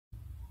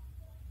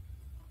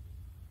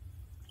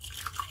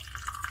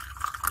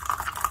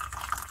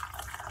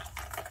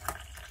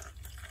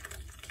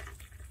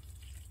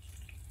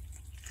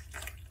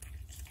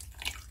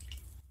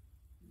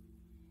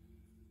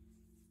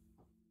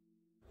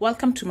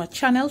Welcome to my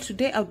channel.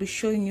 Today I'll be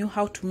showing you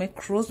how to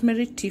make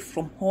rosemary tea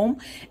from home,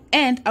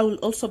 and I will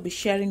also be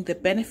sharing the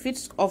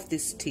benefits of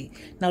this tea.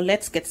 Now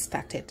let's get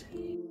started.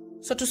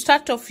 So to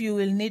start off, you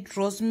will need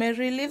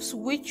rosemary leaves,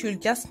 which you'll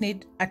just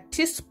need a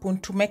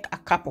teaspoon to make a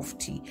cup of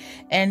tea,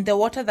 and the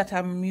water that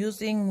I'm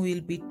using will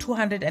be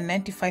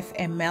 295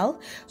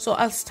 ml. So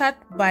I'll start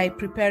by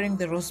preparing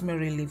the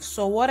rosemary leaves.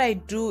 So what I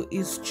do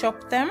is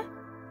chop them,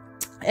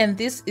 and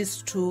this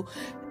is to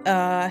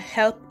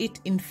help it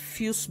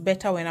infuse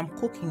better when I'm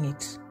cooking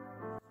it.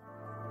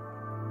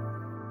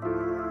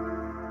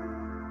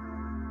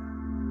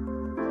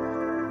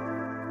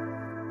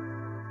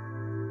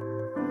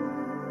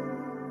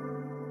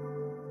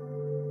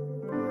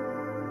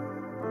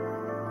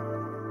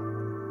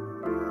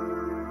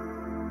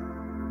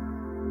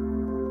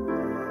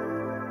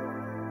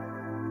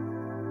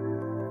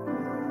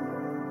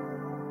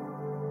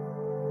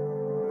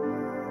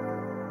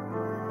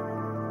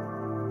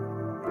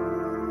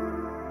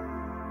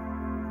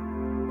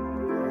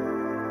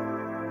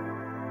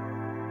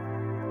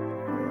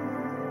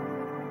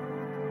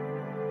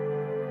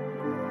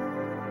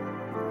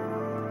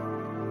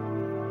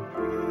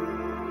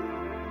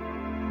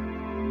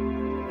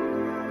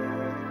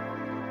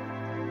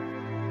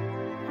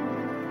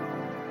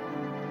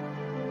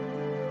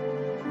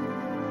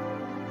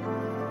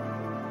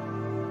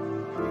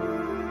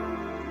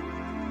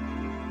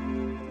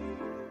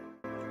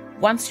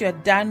 Once you're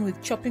done with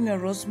chopping your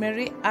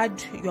rosemary,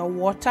 add your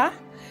water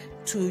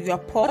to your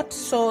pot.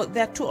 So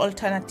there are two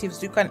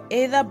alternatives. You can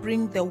either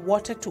bring the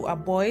water to a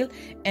boil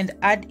and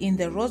add in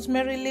the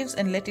rosemary leaves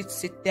and let it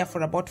sit there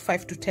for about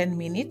 5 to 10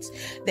 minutes.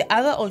 The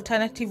other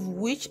alternative,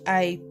 which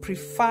I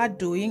prefer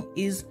doing,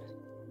 is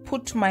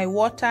put my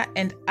water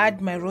and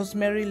add my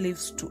rosemary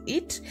leaves to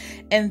it,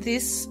 and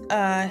this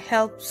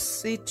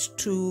helps it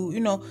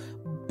to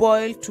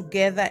boil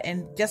together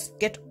and just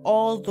get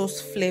all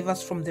those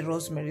flavors from the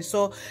rosemary.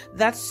 So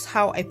that's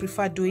how I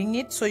prefer doing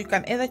it. So you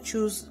can either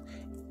choose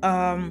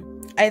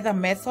either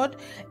method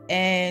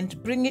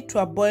and bring it to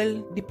a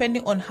boil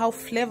depending on how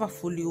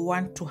flavorful you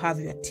want to have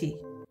your tea.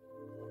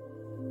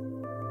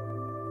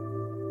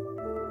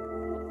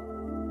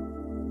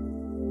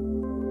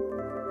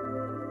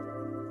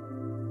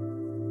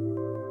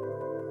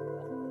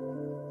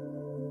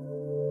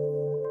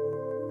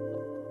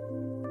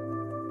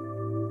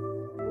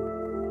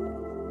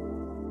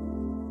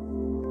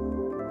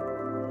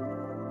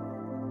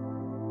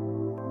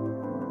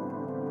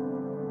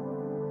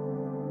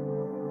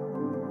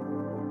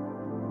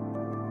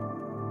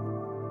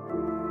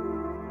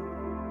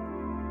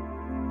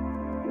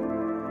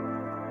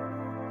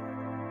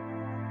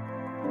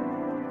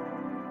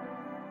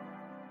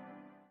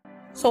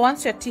 So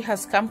once your tea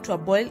has come to a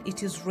boil,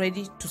 it is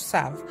ready to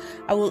serve.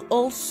 I will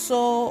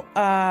also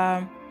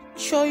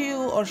show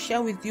you or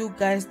share with you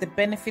guys the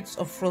benefits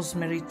of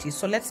rosemary tea.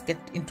 So let's get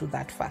into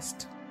that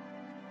first.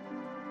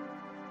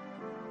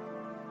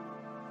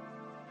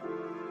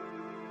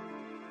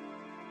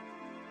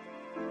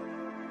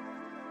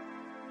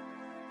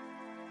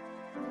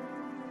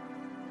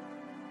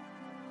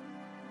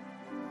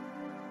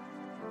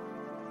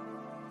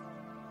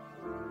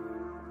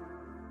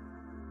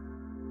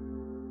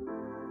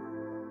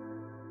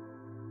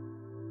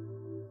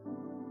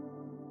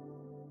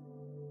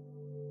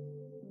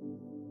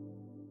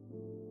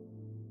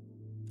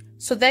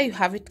 So there you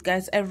have it,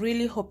 guys. I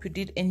really hope you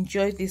did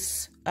enjoy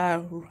this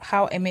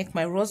how I make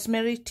my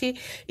rosemary tea.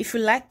 If you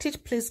liked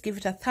it, please give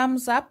it a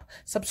thumbs up,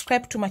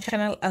 subscribe to my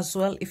channel as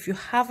well if you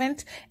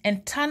haven't,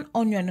 and turn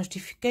on your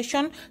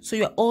notification so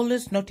you're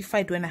always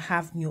notified when I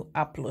have new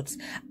uploads.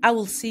 I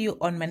will see you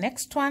on my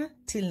next one.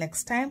 Till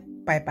next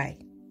time, bye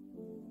bye.